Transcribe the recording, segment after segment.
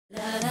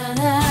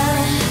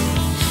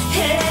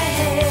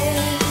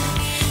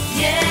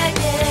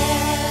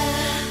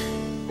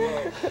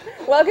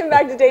Welcome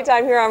back to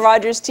Daytime here on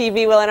Rogers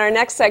TV. Well, in our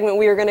next segment,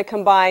 we are going to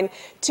combine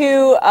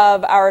two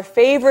of our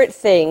favorite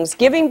things,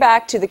 giving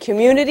back to the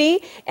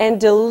community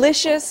and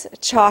delicious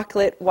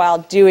chocolate while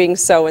doing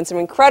so. And some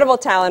incredible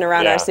talent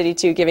around our city,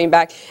 too, giving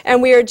back.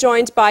 And we are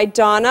joined by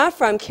Donna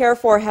from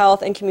Carefor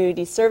Health and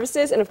Community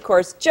Services. And, of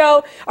course,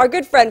 Joe, our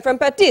good friend from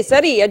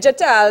Pasticceria,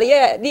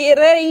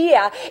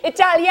 Gelateria,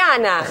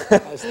 Italiana.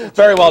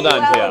 Very well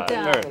done, Well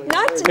Tia. done.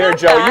 Not Here,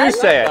 Joe, bad. you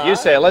say it. You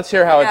say it. Let's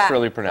hear how it's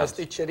really pronounced.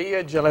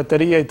 Pasticceria,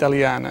 Gelateria,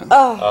 Italiana.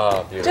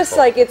 Oh, beautiful. just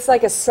like it's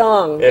like a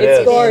song. It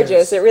It's is.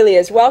 gorgeous. It really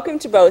is. Welcome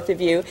to both of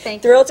you.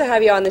 Thank you. Thrilled to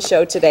have you on the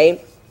show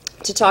today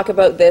to talk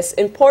about this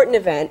important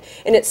event.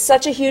 And it's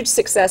such a huge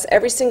success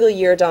every single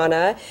year,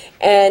 Donna.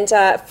 And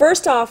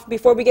first off,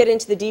 before we get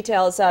into the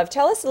details of,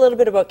 tell us a little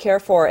bit about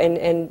Carefor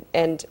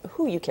and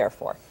who you care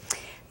for.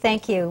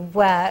 Thank you.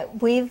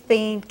 We've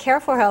been,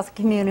 Carefor Health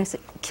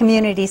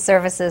Community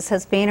Services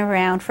has been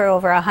around for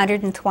over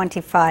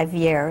 125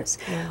 years.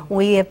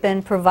 We have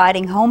been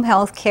providing home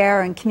health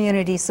care and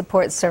community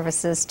support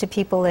services to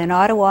people in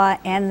Ottawa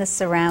and the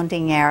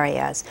surrounding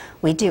areas.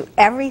 We do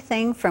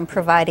everything from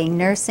providing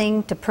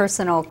nursing to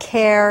personal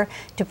care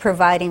to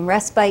providing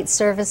respite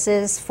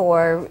services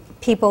for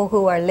people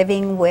who are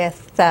living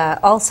with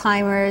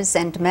Alzheimer's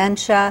and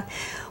dementia.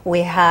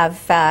 We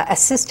have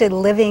assisted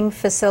living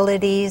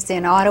facilities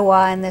in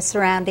Ottawa and the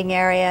surrounding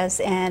areas,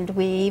 and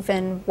we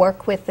even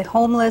work with the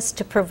homeless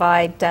to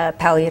provide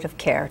palliative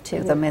care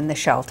to them in the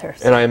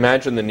shelters. And I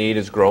imagine the need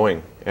is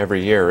growing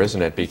every year,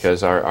 isn't it?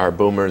 Because our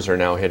boomers are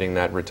now hitting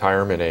that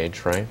retirement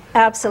age, right?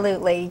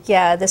 Absolutely,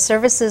 yeah. The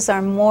services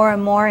are more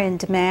and more in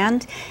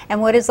demand.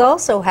 And what is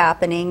also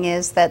happening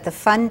is that the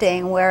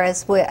funding,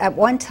 whereas at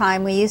one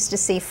time we used to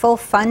see full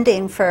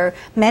funding for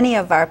many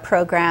of our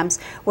programs,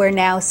 we're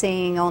now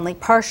seeing only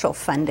partial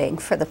funding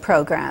for the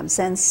programs.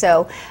 And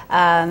so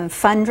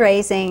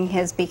fundraising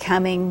is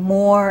becoming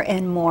more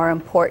and more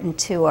important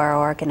to our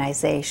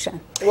organization.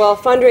 Well,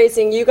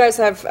 fundraising, you guys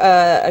have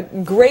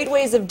great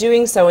ways of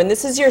doing so, and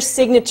this is your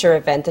signature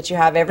event that you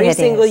have every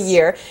single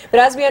year. But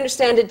as we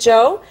understand it,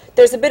 Joe,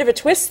 there's a bit of a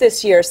twist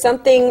this year.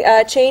 Something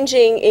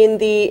changing in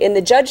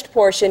the judged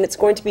portion. It's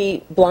going to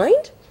be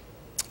blind?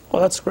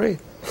 Well, that's great.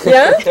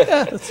 Yeah?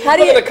 How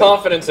do you... Look at the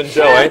confidence in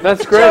Joe, eh?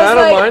 That's great. I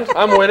don't mind.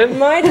 I'm winning.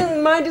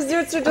 My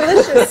desserts are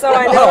delicious, so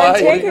I know I'm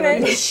taking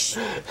it. It's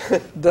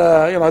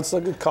a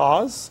good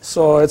cause,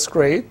 so it's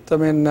great. I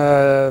mean,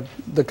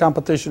 the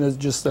competition is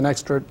just an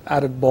extra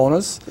added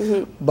bonus,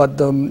 but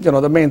the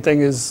main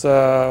thing is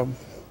the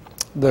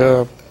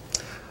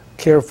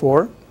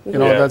Carefor.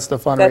 That's the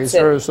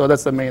fundraiser, so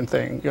that's the main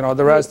thing.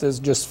 The rest is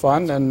just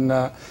fun, and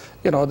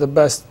the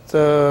best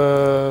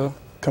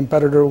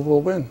competitor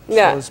will win.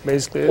 Yeah. So it's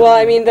basically well,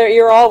 I mean,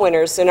 you're all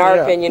winners in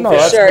our opinion, for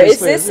sure. Is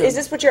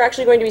this what you're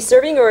actually going to be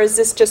serving, or is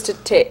this just a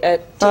teaser?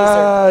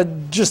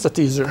 Just a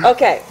teaser.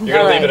 Okay. You're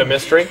going to leave it a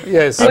mystery?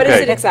 Yes. What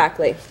is it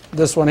exactly?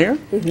 This one here?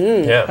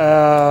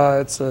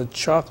 Yeah. It's a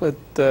chocolate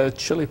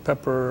chili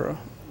pepper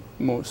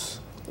mousse.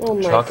 Oh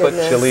my Chocolate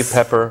goodness. chili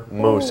pepper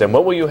mousse. And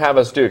what will you have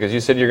us do? Because you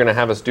said you're going to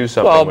have us do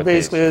something with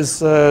basically, these.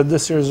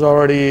 this year's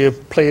already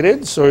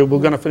plated, so we're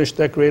going to finish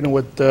decorating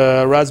with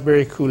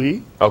raspberry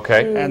coulis.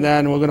 Okay. And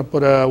then we're going to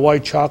put a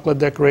white chocolate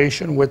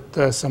decoration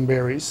with some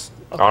berries.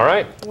 All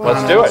right.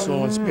 Let's do it.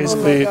 So it's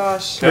basically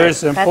very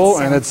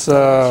simple, and it's,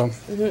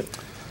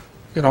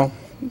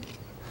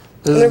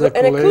 this is the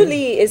and a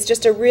coulis is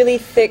just a really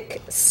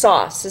thick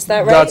sauce, is that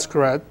right? That's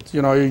correct.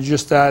 You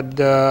just add,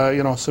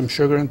 some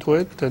sugar into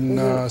it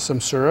and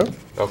some syrup.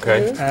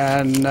 Okay.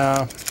 And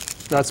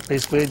that's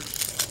basically it.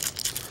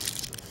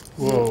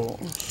 Whoa.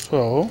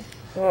 So.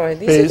 Oh,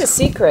 these are the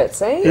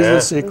secrets, eh? These are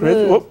the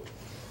secret. Whoop.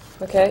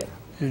 Okay.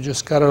 You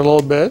just cut it a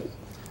little bit.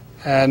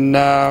 And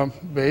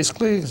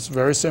basically, it's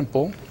very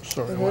simple.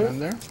 Sorry, one in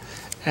there.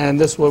 And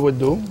this is what we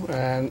do.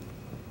 And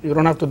you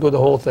don't have to do the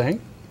whole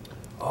thing.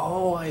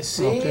 Oh, I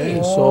see.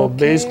 Okay, so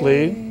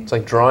basically... It's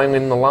like drawing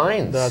in the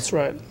lines. That's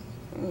right.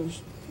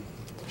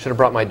 Should have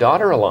brought my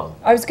daughter along.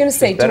 I was going to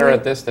say... She's better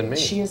at this than me.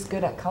 She is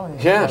good at coloring.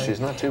 Yeah,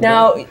 she's not too bad.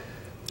 Now,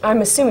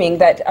 I'm assuming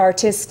that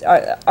artists...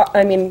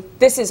 I mean,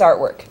 this is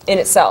artwork in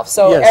itself,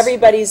 so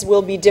everybody's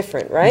will be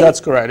different, right? That's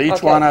correct.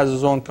 Each one has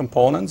his own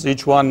components.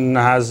 Each one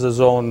has his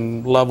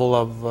own level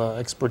of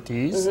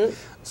expertise.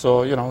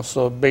 So,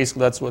 so basically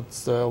that's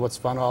what's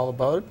fun all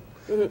about it.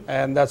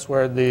 And that's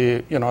where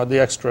the the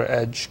extra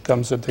edge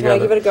comes in together. Can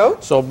I give it a go?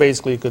 So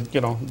basically, you could do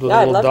the I'd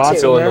little love dots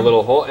to. Fill in there. the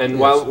little hole. And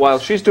while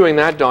she's doing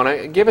that,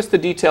 Donna, give us the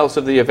details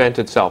of the event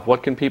itself.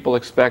 What can people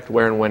expect?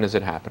 Where and when is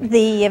it happening?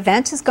 The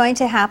event is going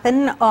to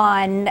happen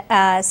on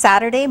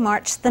Saturday,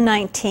 March the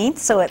 19th,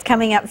 so it's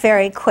coming up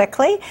very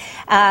quickly.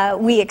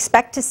 We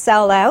expect to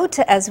sell out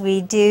as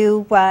we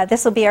do.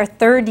 This will be our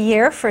third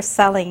year for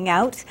selling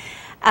out.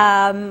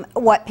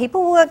 What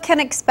people can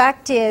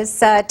expect is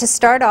to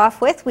start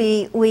off with,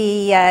 we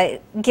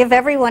give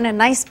everyone a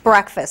nice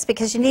breakfast,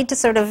 because you need to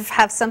sort of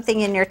have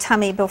something in your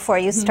tummy before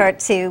you start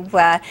to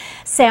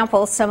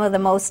sample some of the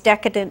most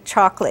decadent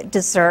chocolate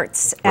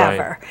desserts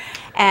ever.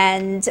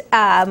 And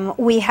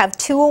we have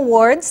 2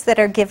 awards that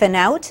are given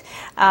out.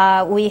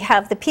 We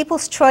have the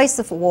People's Choice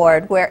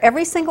Award, where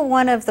every single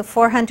one of the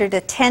 400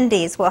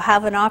 attendees will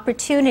have an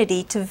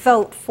opportunity to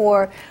vote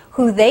for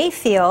who they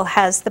feel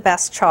has the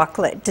best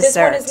chocolate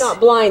dessert. This one is not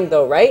blind,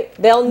 though, right?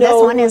 They'll know.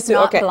 This one is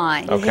not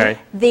blind. Okay.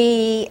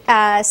 The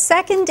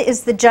second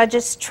is the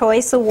Judge's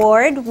Choice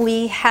Award.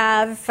 We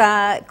have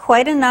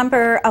quite a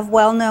number of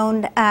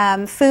well-known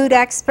food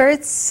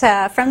experts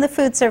from the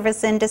food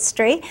service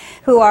industry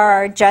who are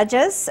our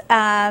judges.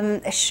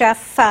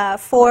 Chef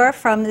Four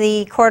from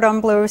the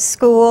Cordon Bleu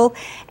School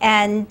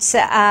and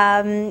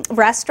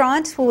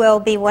Restaurant will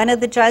be one of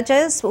the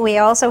judges. We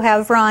also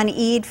have Ron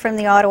Eade from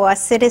the Ottawa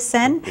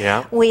Citizen.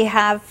 Yeah. We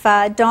have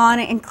Dawn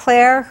and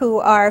Claire, who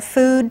are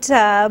food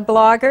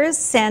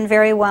bloggers and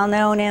very well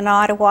known in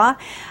Ottawa.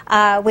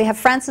 We have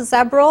Frances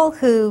Eberl,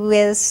 who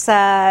is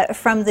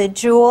from the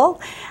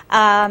Jewel.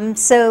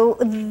 So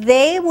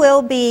they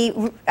will be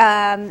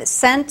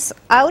sent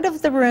out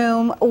of the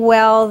room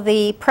while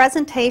the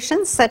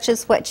presentations, such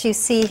as what you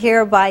see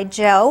here by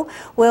Joe,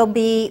 will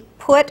be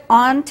put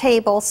on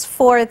tables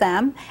for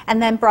them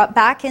and then brought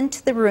back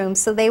into the room.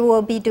 So they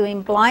will be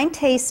doing blind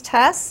taste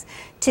tests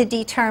to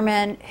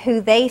determine who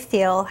they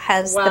feel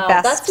has the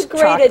best that's a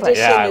great chocolate.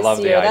 addition Yeah, I this love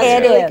the year. idea. That's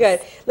It really is. good.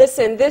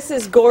 Listen, this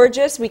is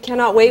gorgeous. We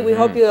cannot wait. We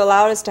hope you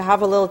allow us to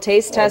have a little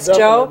taste test,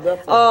 Joe.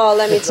 definitely. Oh,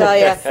 let me tell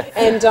you.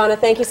 And Donna,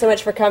 thank you so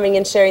much for coming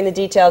and sharing the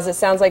details. It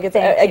sounds like, it's,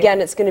 again,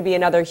 it's going to be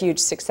another huge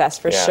success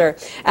for sure.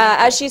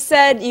 As she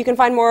said, you can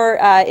find more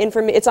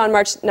information. It's on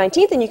March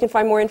 19th, and you can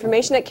find more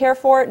information at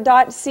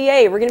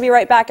carefor.ca. We're going to be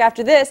right back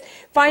after this,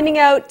 finding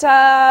out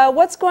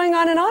what's going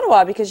on in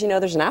Ottawa, because you know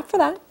there's an app for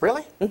that.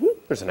 Really?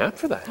 There's an app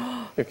for that.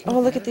 Oh,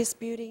 look at this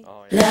beauty. La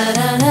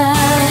la la,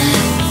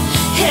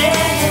 hey,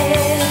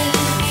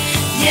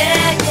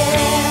 yeah,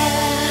 yeah.